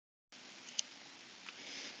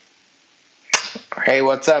Hey,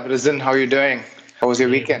 what's up, Rizin? How are you doing? How was your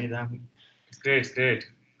Hey, weekend? Puneet, it's great, it's great.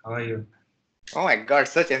 How are you? Oh my God,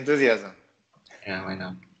 such enthusiasm. Yeah, I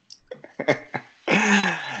know.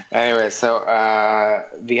 Anyway, so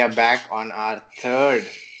we are back on our third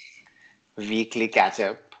weekly catch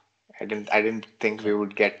up. I didn't think we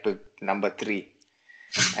would get to number three.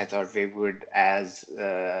 I thought we would, as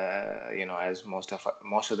as most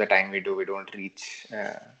of the time we don't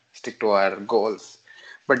stick to our goals.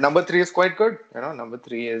 But number three is quite good. Number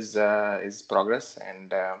three is progress,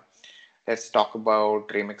 and let's talk about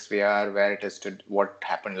RemixVR, where it is to what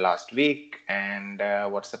happened last week, and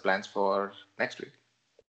what's the plans for next week.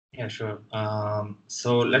 Yeah, sure.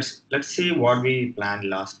 So let's see what we planned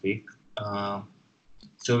last week.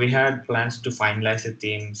 So we had plans to finalize the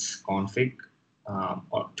theme's config,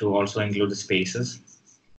 to also include the spaces,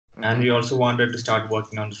 and Mm-hmm. we also wanted to start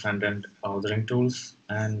working on the front end authoring tools,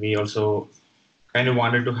 and we also kind of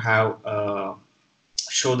wanted to have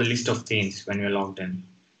show the list of themes when we're logged in.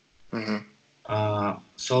 Mm-hmm.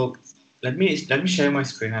 So let me share my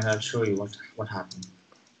screen and I'll show you what happened.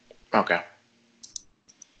 Okay.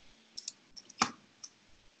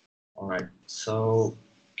 All right. So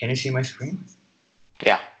can you see my screen?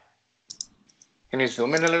 Yeah. Can you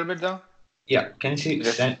zoom in a little bit though? Yeah. Can you see?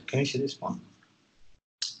 Just Can you see this one?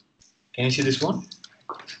 Can you see this one?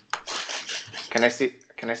 can I see?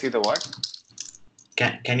 Can I see the what?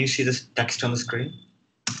 Can you see this text on the screen?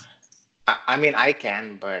 I mean, I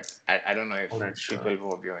can, but I don't know All if right. Sure. people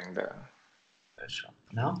were viewing the. Sure.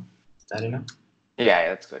 Now, is that enough? Yeah,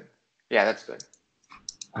 that's good. Yeah, that's good.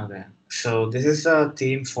 Okay. So this is the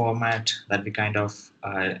theme format that we kind of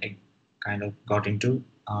got into.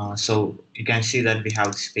 So you can see that we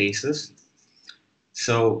have spaces.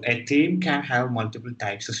 So a theme can have multiple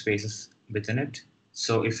types of spaces within it.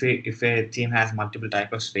 So if a theme has multiple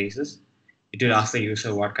type of spaces, it will ask the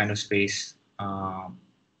user what kind of space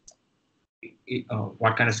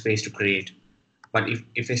to create. But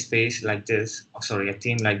if a space like this, oh, sorry, a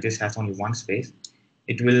theme like this has only one space,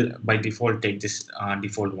 it will by default take this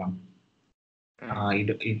default one.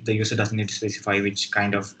 Mm. The user doesn't need to specify which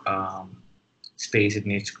kind of space it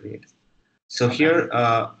needs to create. So Okay. here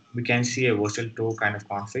we can see a virtual tour kind of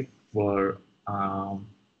config um,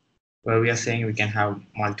 where we are saying we can have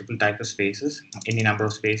multiple type of spaces, any number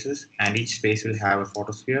of spaces, and each space will have a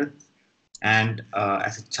photosphere. And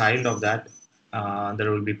as a child of that, there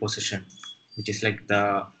will be position, which is like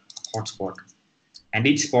the hotspot. And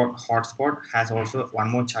each hotspot has also one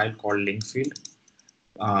more child called link field.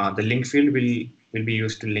 The link field will be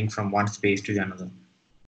used to link from one space to the another.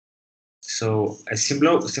 So a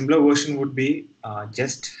simpler version would be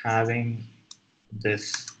just having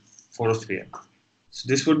this photosphere. So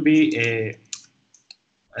this would be a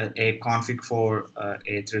config for a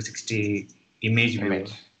 360 image viewer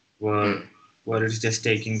Image. where Mm. where it's just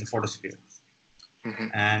taking the photosphere. Mm-hmm.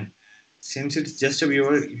 And since it's just a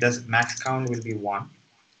viewer, it does max count will be one,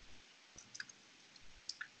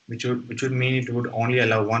 which would mean it would only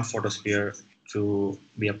allow one photosphere to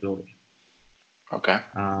be uploaded. Okay.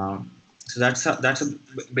 So that's a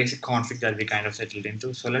basic config that we kind of settled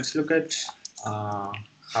into. So let's look at uh,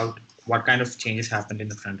 how what kind of changes happened in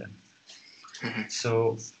the front end. Mm-hmm.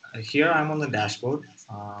 So here I'm on the dashboard.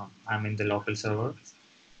 I'm in the local server.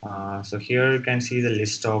 So here you can see the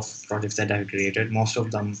list of projects that I've created. Most of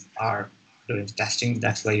them are doing testing.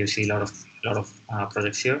 That's why you see a lot of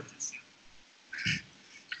projects here.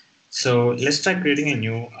 So let's try creating a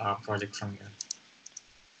new project from here.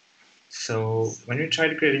 So when you try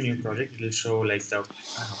to create a new project, it will show like the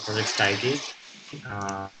project's title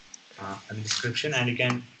and description, and you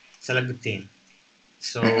can select the theme.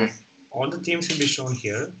 So Mm-hmm. all the themes will be shown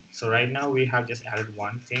here. So right now we have just added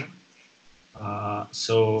one theme.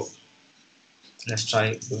 So let's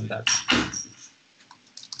try doing that.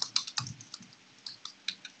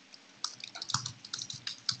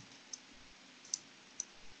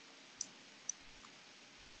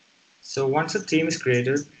 So once a theme is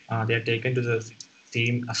created, they are taken to the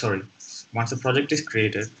theme. Sorry, once a project is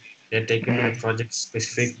created, they are taken to the Mm-hmm. project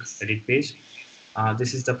specific edit page.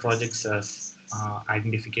 This is the project's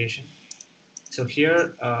identification. So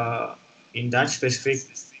here, in that specific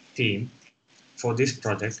theme for this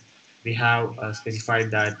project, we have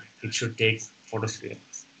specified that it should take photosphere.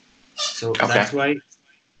 So Okay. that's why.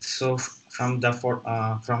 So from the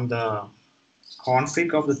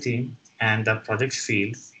config of the theme and the project's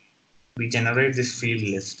field, we generate this field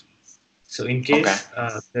list. So in Okay. case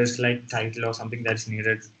there's like title or something that's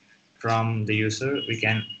needed from the user,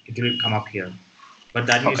 it will come up here. But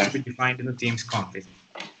that needs Okay. to be defined in the theme's config.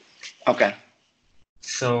 Okay.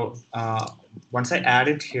 So once I add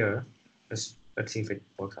it here, let's see if it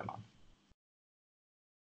works or not.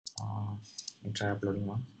 Let me try uploading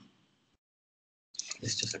one.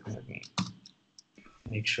 Just a second, let me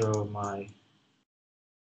make sure my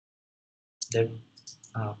dev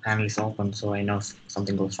panel is open so I know if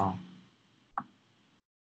something goes wrong.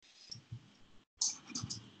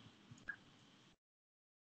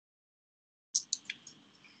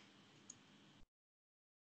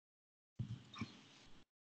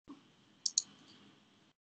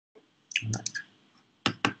 All right.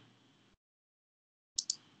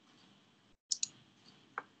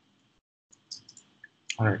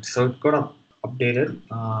 All right, so it got updated.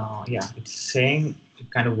 Yeah, it's saying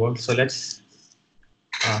it kind of worked. So let's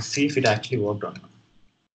see if it actually worked or not.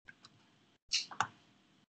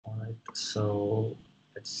 All right, so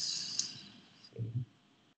let's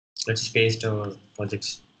paste our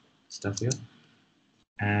project stuff here,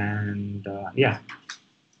 and yeah,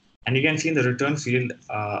 and you can see in the return field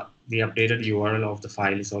the updated URL of the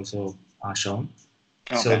file is also shown.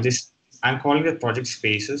 So Okay. this I'm calling the project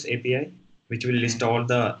spaces API, which will list all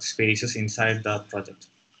the spaces inside the project,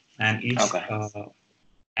 and each Okay.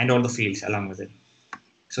 and all the fields along with it.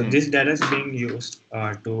 So this data is being used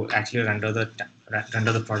to actually render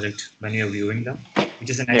the project when you're viewing them, which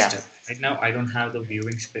is the next Yeah. step. Right now, I don't have the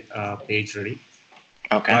viewing page ready,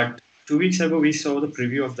 Okay. but 2 weeks ago we saw the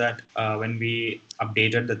preview of that when we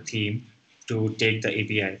updated the theme to take the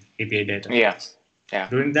API data. Yeah. Yeah.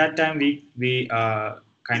 During that time, we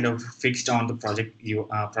kind of fixed on the project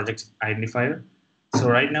identifier. So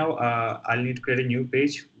right now, I'll need to create a new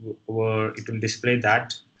page where it will display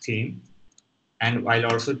that theme, and while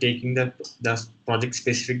also taking the project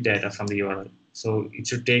specific data from the URL. So it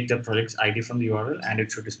should take the project's ID from the URL and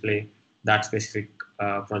it should display that specific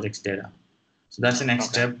project's data. So that's the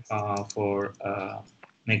next Okay. step for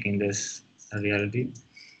making this a reality.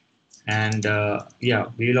 And yeah,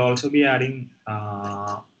 we'll also be adding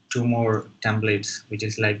two more templates, which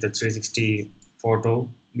is like the 360 photo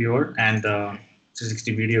viewer and the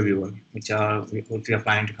 360 video viewer, which we are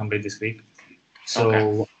planning to complete this week.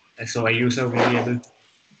 Okay. So a user will be able to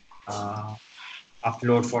uh,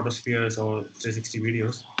 upload photospheres or 360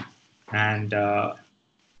 videos, and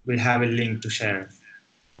we'll have a link to share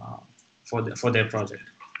uh, for their project.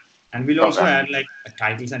 And we'll also Okay. add like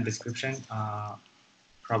titles and description,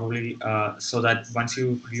 probably so that once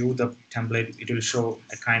you view the template, it will show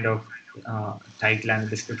a kind of title and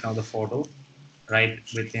description of the photo right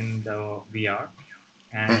within the VR,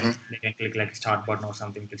 and Mm-hmm. they can click like start button or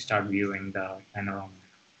something to start viewing the panorama.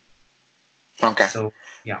 Okay. So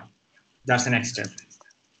yeah, that's the next step.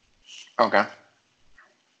 Okay.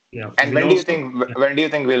 Yeah, And we'll also yeah. when do you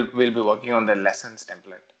think we'll be working on the lessons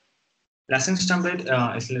template? Lessons template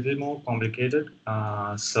is a little more complicated,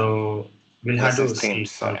 so we'll have Lessons to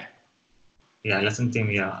themes, see. sorry. Yeah, lesson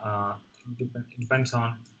theme. Yeah, it depends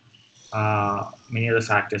on many other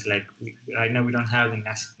factors. Like right now, we don't have the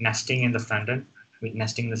nesting in the front end.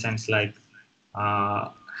 Nesting in the sense like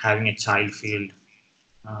having a child field.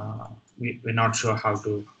 We're not sure how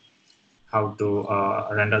to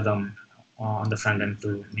render them on the front end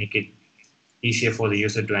to make it easier for the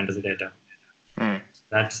user to enter the data. Mm.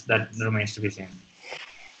 That remains to be seen.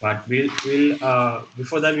 But we'll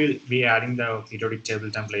before that we'll be adding the periodic table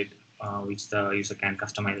template, which the user can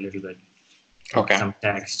customize a little bit with Okay. some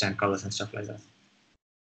text and colors and stuff like that.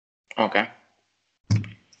 Okay.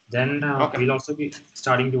 Then Okay. we'll also be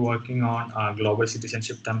starting to working on a global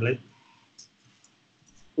citizenship template,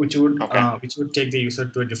 Okay. which would take the user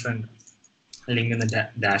to a different link in the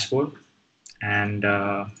dashboard, and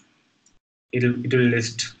it'll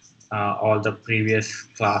list all the previous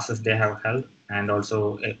classes they have held, and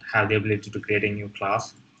also have the ability to create a new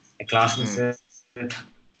class. A class in Mm. the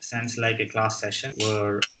sense like a class session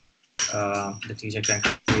where the teacher can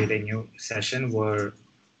create a new session where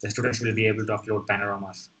the students will be able to upload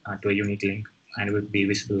panoramas to a unique link and it will be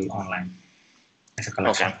visible online as a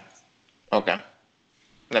collection. Okay. Okay.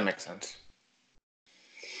 That makes sense.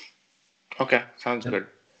 Okay. Sounds Yep. good.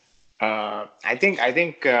 I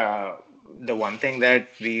think the one thing that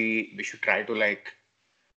we should try to like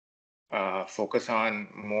focus on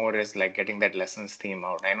more is like getting that lessons theme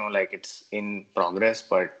out. I know like it's in progress,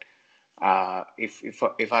 but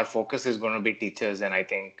if our focus is going to be teachers, then I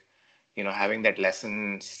think having that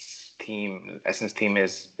lessons theme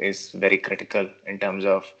is very critical in terms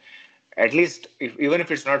of at least even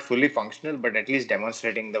if it's not fully functional, but at least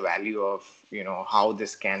demonstrating the value of how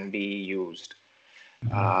this can be used.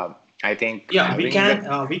 uh, I think Yeah, having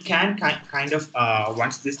the we can kind of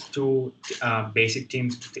once these two basic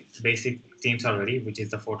themes are ready, which is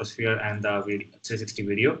the photosphere and the 360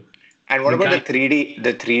 video, and what we about the can 3D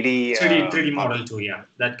 3D model too. Yeah,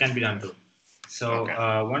 that can be done too. So Okay.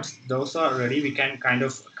 once those are ready, we can kind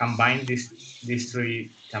of combine these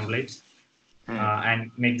three templates Hmm.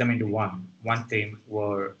 and make them into one theme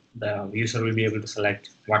where the user will be able to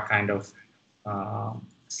select what kind of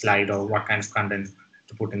slide or what kind of content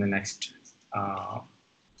to put in the next uh,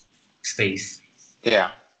 space.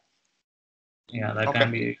 Yeah. Yeah, that Okay.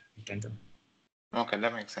 can be intended. Okay,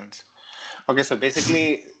 that makes sense. Okay, so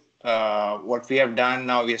basically, what we have done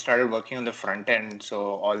now, we started working on the front end. So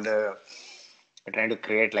we're trying to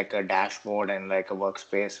create like a dashboard and like a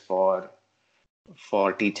workspace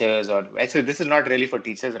for teachers, or actually this is not really for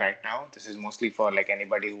teachers right now. This is mostly for like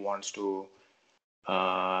anybody who wants to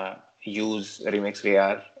use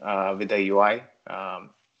RemixVR with the UI.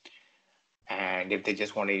 And if they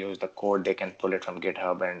just want to use the code, they can pull it from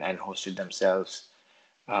GitHub and host it themselves.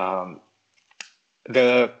 Um,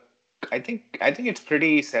 the I think it's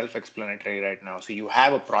pretty self-explanatory right now. So you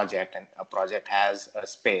have a project, and a project has a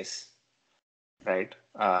space, right?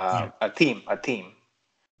 Yeah, A theme. A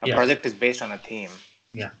yeah, project is based on a theme.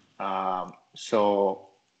 yeah, So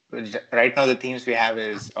right now the themes we have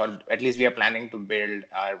is, or at least we are planning to build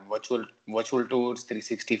our virtual tours,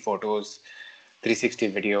 360 photos,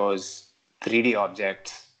 360 videos, 3D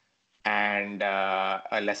objects, and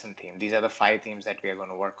a lesson theme. These are the 5 themes that we are going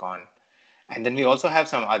to work on. And then we also have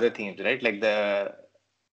some other themes, right? Like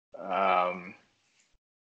um,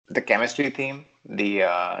 the chemistry theme, the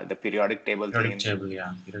periodic table periodic theme. table.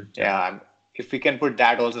 Yeah, periodic table. Yeah, if we can put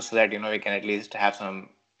that also, so that we can at least have some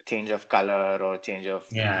change of color or change of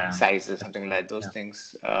Yeah, sizes, something like those yeah.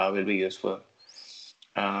 things will be useful.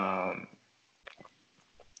 Um,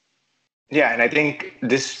 yeah, and I think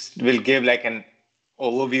this will give like an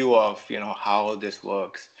overview of how this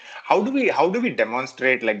works. How do we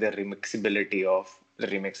demonstrate like the remixability of the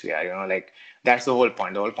remix VR? Like that's the whole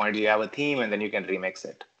point. The whole point, you have a theme and then you can remix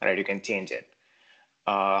it, right? You can change it.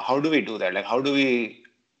 How do we do that? Like, how do we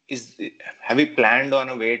is have we planned on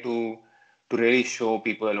a way to really show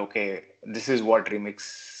people, okay, this is what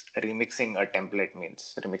remixing a template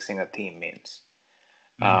means, remixing a theme means.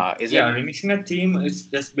 Is Yeah, it? remixing a theme is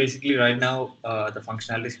just basically right now the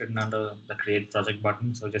functionality is written under the create project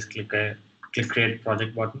button. So just click create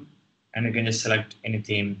project button, and you can just select any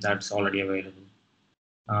theme that's already available.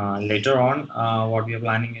 Later on, what we are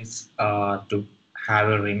planning is to have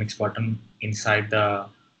a remix button inside the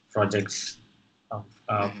projects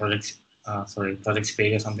Mhm. projects projects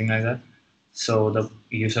page or something like that. So the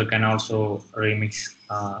user can also remix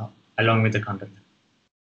along with the content.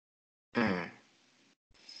 Mhm.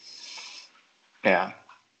 Yeah.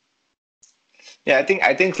 Yeah, I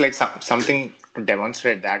think like something to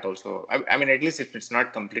demonstrate that also. I mean, at least if it's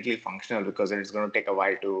not completely functional, because it's going to take a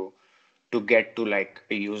while to get to like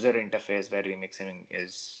a user interface where remixing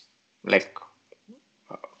is like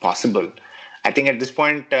possible. I think at this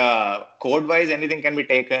point, code wise, anything can be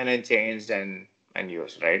taken and changed and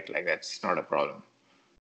used, right? Like that's not a problem,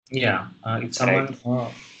 Yeah, if right?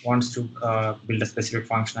 someone wants to build a specific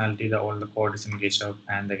functionality, all the code is engaged up,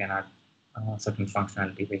 and they can add certain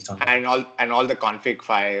functionality based on that. And all the config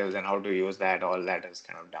files and how to use that, all that is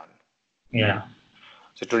kind of done. Yeah,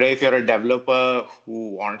 So today, if you're a developer who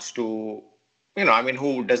wants to, I mean,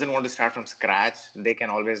 who doesn't want to start from scratch, they can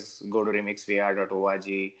always go to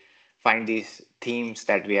remixvr.org, find these themes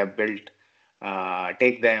that we have built,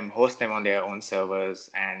 take them, host them on their own servers,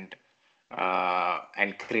 and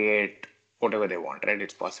create whatever they want. Right?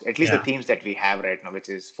 It's possible. At least the yeah. themes that we have right now, which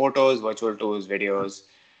is photos, virtual tours, videos,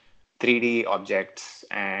 3D objects,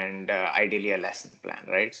 and ideally a lesson plan.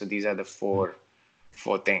 Right? So these are the four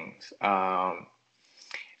things.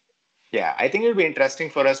 Yeah, I think it'll be interesting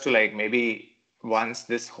for us to like maybe once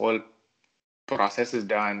this whole process is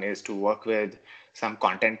done, is to work with some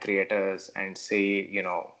content creators and see,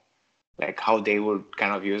 like how they would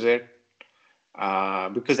kind of use it.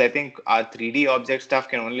 Because I think our 3D object stuff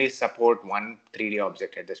can only support one 3D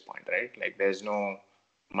object at this point, right? Like there's no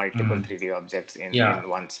multiple Mm. 3D objects in Yeah,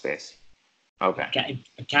 one space. Okay.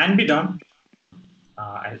 it can be done.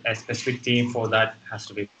 A specific theme for that has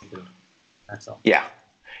to be built. That's all. Yeah.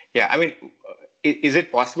 Yeah. I mean, is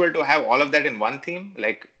it possible to have all of that in one theme?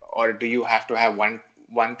 Like, or do you have to have one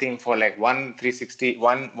theme for like one 360,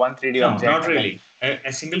 one 3D No, object, not and then really.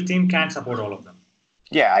 A single theme can support all of them.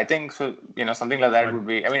 yeah, I think so. Something like that But would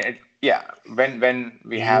be. I mean, yeah, when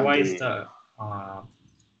we the have UI is uh,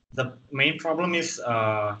 the main problem is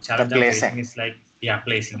the challenge I'm placing. facing is like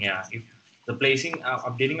placing. Yeah, if the placing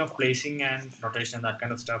updating of placing and rotation and that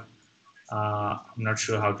kind of stuff, I'm not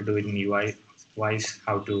sure how to do it in UI wise,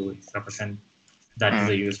 how to represent that to Hmm.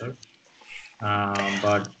 the user.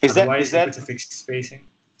 But Is there is otherwise, if there it's a fixed spacing,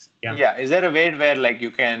 yeah, yeah, is there a way where like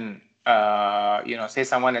you can say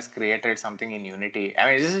someone has created something in Unity.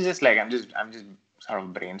 I mean, this is just like I'm just sort of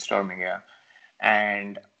brainstorming here,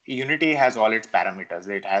 and Unity has all its parameters.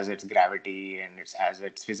 It has its gravity and it has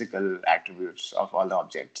its physical attributes of all the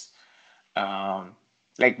objects. Um,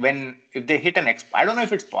 like when if they hit I don't know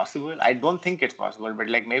if it's possible. I don't think it's possible, but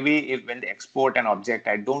like maybe if when they export an object,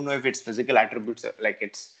 I don't know if its physical attributes like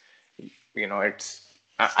it's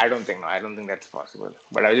I don't think no, I don't think that's possible.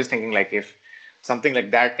 But I was just thinking like if something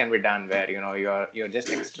like that can be done where you're just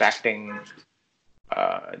extracting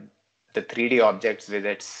uh, the 3D objects with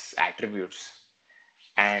its attributes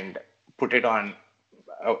and put it on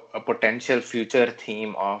a potential future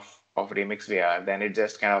theme of Remix VR, then it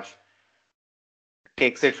just kind of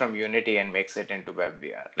takes it from Unity and makes it into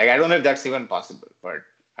WebVR. Like I don't know if that's even possible, but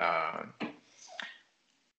uh,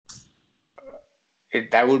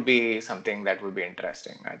 that would be something that would be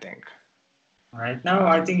interesting, I think. Right now,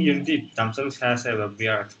 I think Unity themselves has a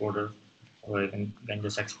WebVR exporter, where you can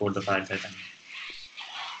just export the files. I think.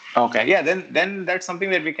 Okay, yeah, then that's something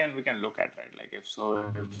that we can look at, right? Like if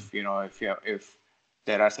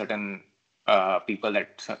there are certain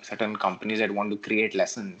certain companies that want to create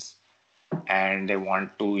lessons and they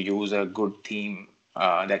want to use a good theme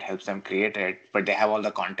that helps them create it, but they have all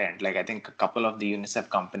the content. Like I think a couple of the UNICEF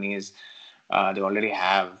companies, they already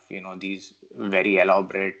have these very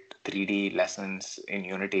elaborate 3D lessons in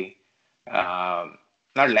Unity. Not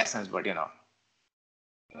lessons, but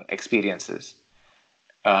experiences.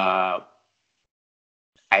 Uh,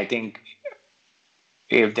 I think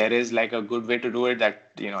if there is like a good way to do it,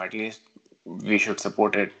 that at least we should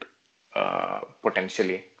support it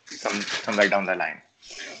potentially somewhere down the line.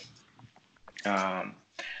 Um,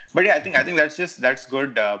 but yeah, I think that's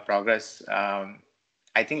good progress.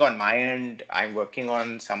 I think on my end, I'm working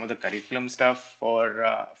on some of the curriculum stuff for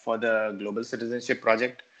the global citizenship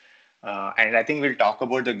project, and I think we'll talk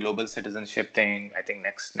about the global citizenship thing. I think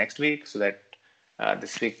next week, so that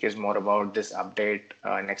this week is more about this update.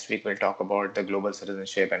 Next week we'll talk about the global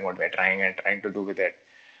citizenship and what we're trying to do with it.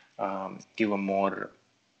 Give a more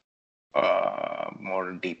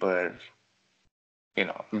deeper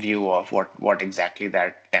view of what exactly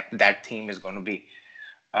that theme is going to be.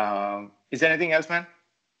 Is there anything else, man?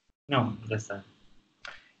 No, that's that.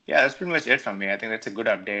 Yeah, that's pretty much it from me. I think that's a good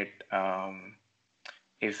update.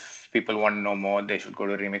 If people want to know more, they should go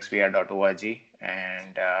to remixvr.org,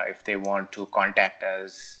 and if they want to contact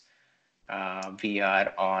us, we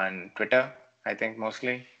are on Twitter, I think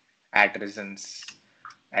mostly at Risons,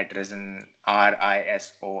 at Rison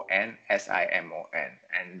RISONSIMON,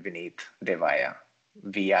 and Vineet Devaya,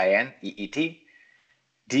 VINEET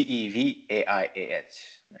DEVAIAH.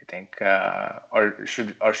 I think, or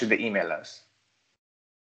should they email us?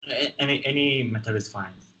 Any method is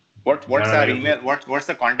fine. What's our Wherever you email? What's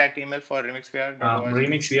the contact email for remixvr.org?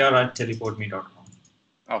 RemixVR@teleportme.com.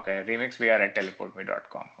 Okay,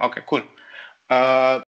 remixvr@teleportme.com. Okay, cool.